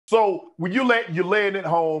So when you're laying at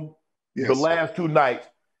home the last 2 nights,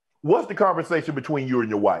 what's the conversation between you and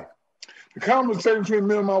your wife? The conversation between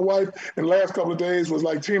me and my wife in the last couple of days was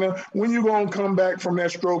like, Tina, when you gonna come back from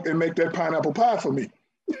that stroke and make that pineapple pie for me?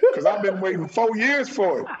 Because I've been waiting 4 years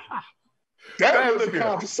for it. That was the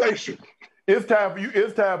conversation. It's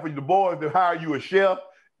time for the boys to hire you a chef.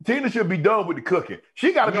 Tina should be done with the cooking.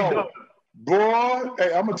 She got to be done. Boy,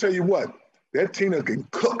 hey, I'm gonna tell you what. That Tina can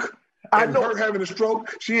cook. I and know. Her having a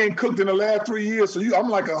stroke, she ain't cooked in the last 3 years. So I'm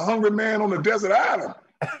like a hungry man on a desert island.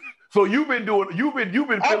 So you've been doing. I've been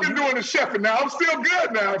doing the chefing now. I'm still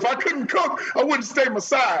good now. If I couldn't cook, I wouldn't stay my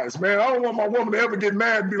size, man. I don't want my woman to ever get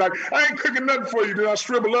mad and be like, I ain't cooking nothing for you. Then I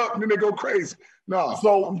shrivel up and then they go crazy. No,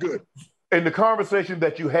 so I'm good. In the conversation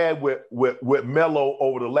that you had with Melo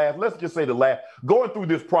over the last, let's just say going through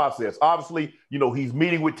this process, obviously, he's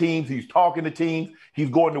meeting with teams, he's talking to teams, he's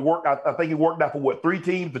going to work. I think he worked out for 3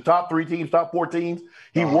 teams, the top 3 teams, top 4 teams.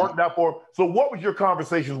 He worked out for. So what was your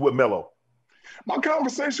conversations with Melo? My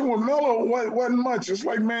conversation with Melo wasn't much. It's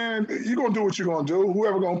like, man, you're going to do what you're going to do.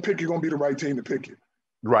 Whoever going to pick you going to be the right team to pick you.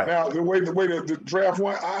 Right. Now, the way the draft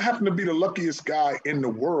went, I happen to be the luckiest guy in the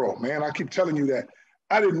world, man. I keep telling you that.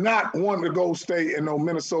 I did not want to go stay in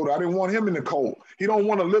Minnesota. I didn't want him in the cold. He don't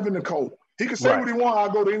want to live in the cold. He can say what he want. I'll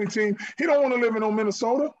go to any team. He don't want to live in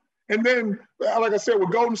Minnesota. And then, like I said,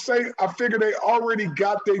 with Golden State, I figured they already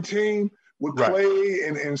got their team with Clay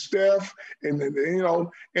and Steph, and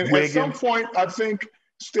at some point, I think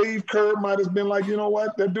Steve Kerr might have been like, you know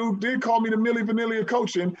what, that dude did call me the Milli Vanilli of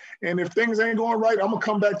coaching, and if things ain't going right, I'm gonna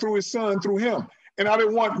come back through his son, through him. And I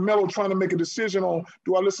didn't want Melo trying to make a decision on,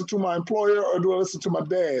 do I listen to my employer or do I listen to my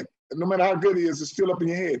dad? And no matter how good he is, it's still up in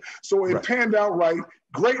your head. So it panned out right.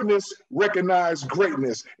 Greatness recognized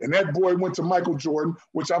greatness. And that boy went to Michael Jordan,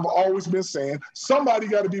 which I've always been saying, somebody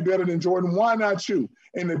got to be better than Jordan. Why not you?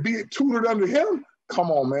 And to be tutored under him,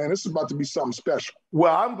 come on, man. This is about to be something special.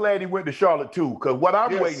 Well, I'm glad he went to Charlotte, too, because what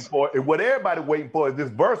I'm waiting for and what everybody's waiting for is this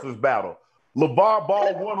versus battle. LaVar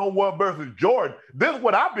Ball one-on-one versus Jordan. This is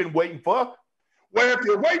what I've been waiting for. Well, if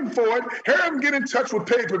you're waiting for it, hear him get in touch with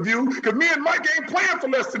pay-per-view, because me and Mike ain't playing for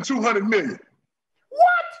less than $200 million.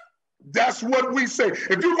 What? That's what we say. If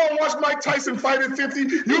you're going to watch Mike Tyson fight at 50,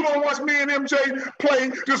 you're going to watch me and MJ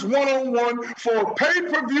play just one-on-one for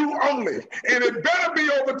pay-per-view only. And it better be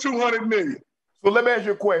over $200 million. So let me ask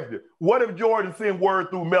you a question. What if Jordan sent word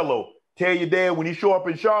through Melo, tell your dad when he show up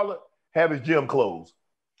in Charlotte, have his gym closed?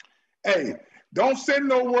 Hey, don't send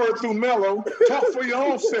no word through Melo. Talk for your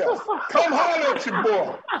own self. Come holler at your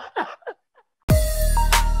boy.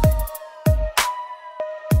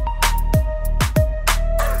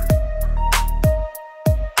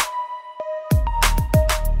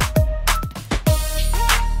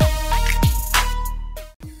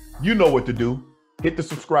 You know what to do. Hit the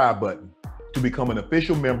subscribe button to become an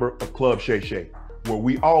official member of Club Shay Shay, where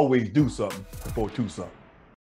we always do something before 2 something.